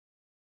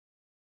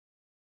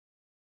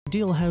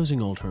ideal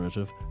housing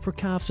alternative for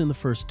calves in the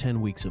first 10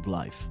 weeks of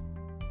life.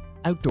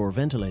 Outdoor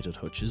ventilated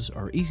hutches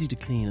are easy to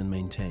clean and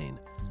maintain,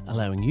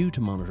 allowing you to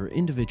monitor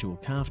individual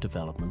calf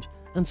development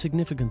and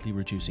significantly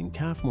reducing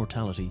calf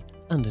mortality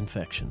and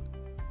infection.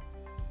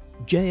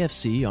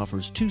 JFC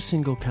offers 2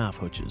 single calf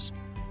hutches.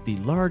 The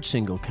large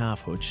single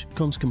calf hutch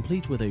comes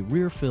complete with a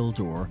rear fill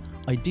door,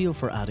 ideal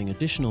for adding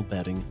additional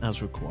bedding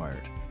as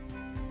required.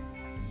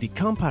 The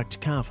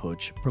compact calf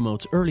hutch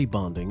promotes early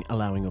bonding,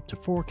 allowing up to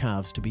 4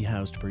 calves to be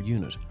housed per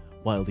unit,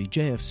 while the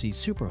JFC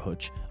Super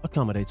Hutch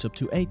accommodates up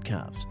to 8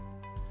 calves.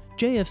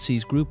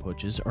 JFC's group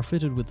hutches are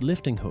fitted with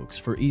lifting hooks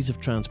for ease of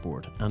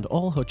transport, and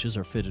all hutches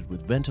are fitted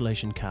with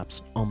ventilation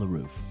caps on the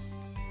roof.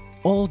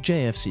 All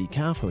JFC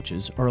calf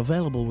hutches are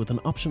available with an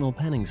optional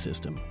penning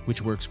system,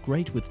 which works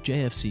great with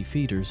JFC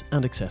feeders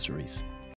and accessories.